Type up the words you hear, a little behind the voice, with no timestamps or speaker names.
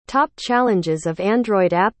Top challenges of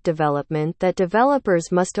Android app development that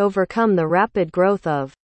developers must overcome. The rapid growth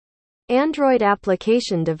of Android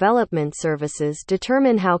application development services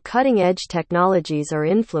determine how cutting-edge technologies are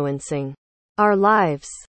influencing our lives.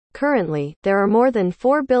 Currently, there are more than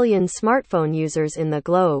 4 billion smartphone users in the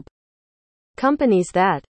globe. Companies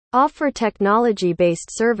that offer technology-based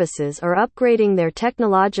services are upgrading their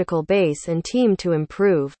technological base and team to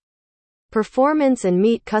improve performance and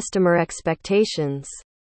meet customer expectations.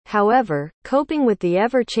 However, coping with the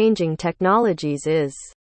ever-changing technologies is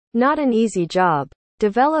not an easy job.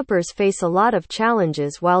 Developers face a lot of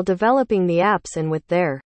challenges while developing the apps, and with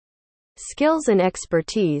their skills and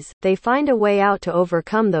expertise, they find a way out to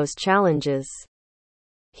overcome those challenges.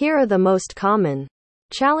 Here are the most common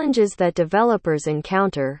challenges that developers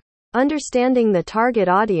encounter. Understanding the target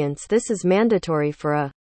audience. This is mandatory for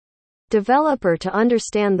a developer to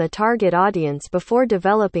understand the target audience before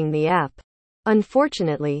developing the app.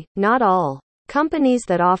 Unfortunately, not all companies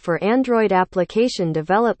that offer Android application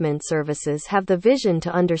development services have the vision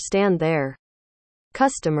to understand their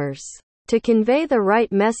customers. To convey the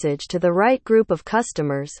right message to the right group of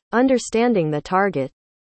customers, understanding the target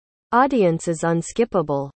audience is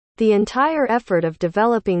unskippable. The entire effort of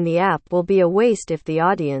developing the app will be a waste if the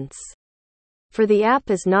audience for the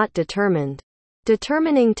app is not determined.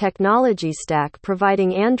 Determining technology stack.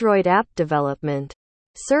 Providing Android app development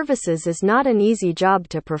services is not an easy job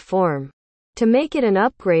to perform. To make it an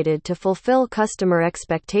upgraded to fulfill customer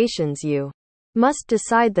expectations, you must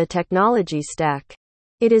decide the technology stack.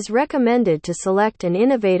 It is recommended to select an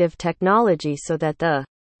innovative technology so that the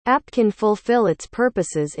app can fulfill its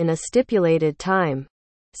purposes in a stipulated time.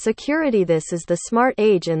 Security. This is the smart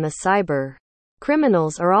age, and the cyber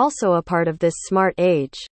criminals are also a part of this smart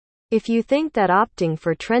age. If you think that opting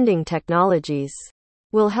for trending technologies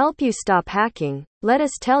will help you stop hacking, let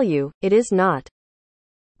us tell you, it is not.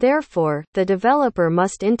 Therefore, the developer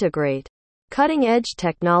must integrate cutting-edge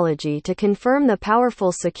technology to confirm the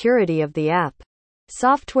powerful security of the app.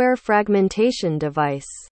 Software fragmentation. Device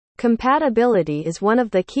compatibility is one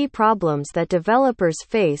of the key problems that developers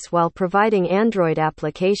face while providing Android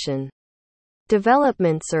application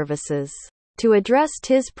development services. To address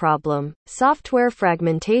this problem, software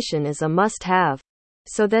fragmentation is a must-have,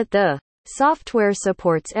 so that the software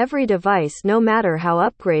supports every device no matter how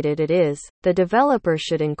upgraded it is. The developer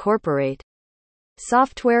should incorporate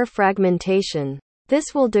software fragmentation.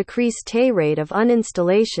 This will decrease the rate of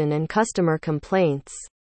uninstallation and customer complaints.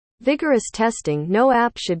 Vigorous testing. No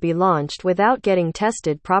app should be launched without getting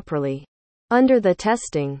tested properly. Under the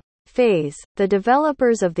testing phase, the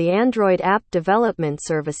developers of the Android app development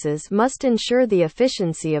services must ensure the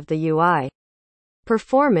efficiency of the UI,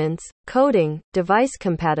 performance, coding, device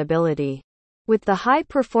compatibility. With the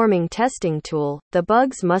high-performing testing tool, the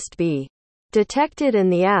bugs must be detected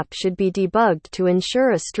and the app should be debugged to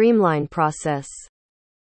ensure a streamlined process.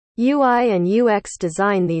 UI and UX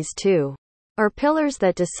design. These two are pillars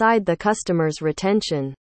that decide the customer's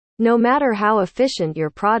retention. No matter how efficient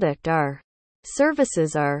your product or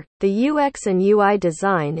services are, the UX and UI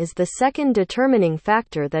design is the second determining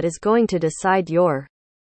factor that is going to decide your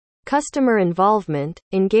customer involvement,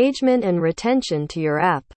 engagement, and retention to your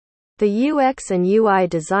app. The UX and UI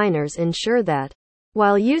designers ensure that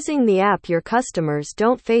while using the app, your customers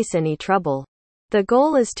don't face any trouble. The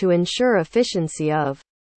goal is to ensure efficiency of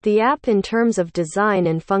the app in terms of design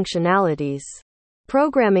and functionalities.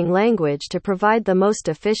 Programming language. To provide the most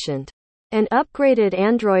efficient and upgraded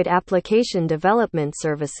Android application development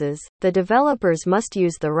services, the developers must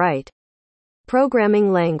use the right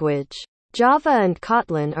programming language. Java and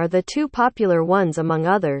Kotlin are the two popular ones among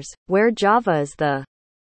others, where Java is the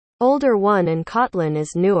older one and Kotlin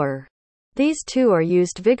is newer. These two are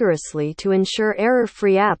used vigorously to ensure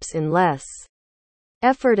error-free apps in less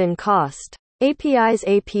effort and cost. APIs.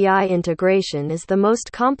 API integration is the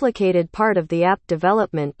most complicated part of the app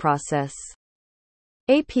development process.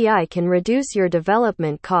 API can reduce your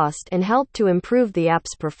development cost and help to improve the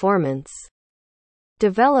app's performance.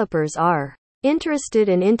 Developers are interested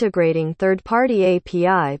in integrating third-party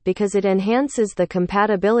API because it enhances the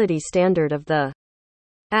compatibility standard of the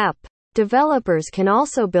app. Developers can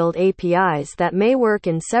also build APIs that may work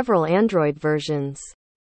in several Android versions.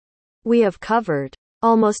 We have covered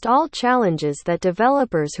almost all challenges that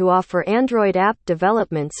developers who offer Android app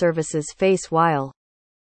development services face while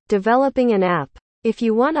developing an app. If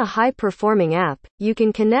you want a high-performing app, you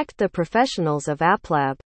can connect the professionals of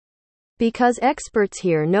AppLab, because experts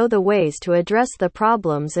here know the ways to address the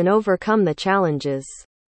problems and overcome the challenges.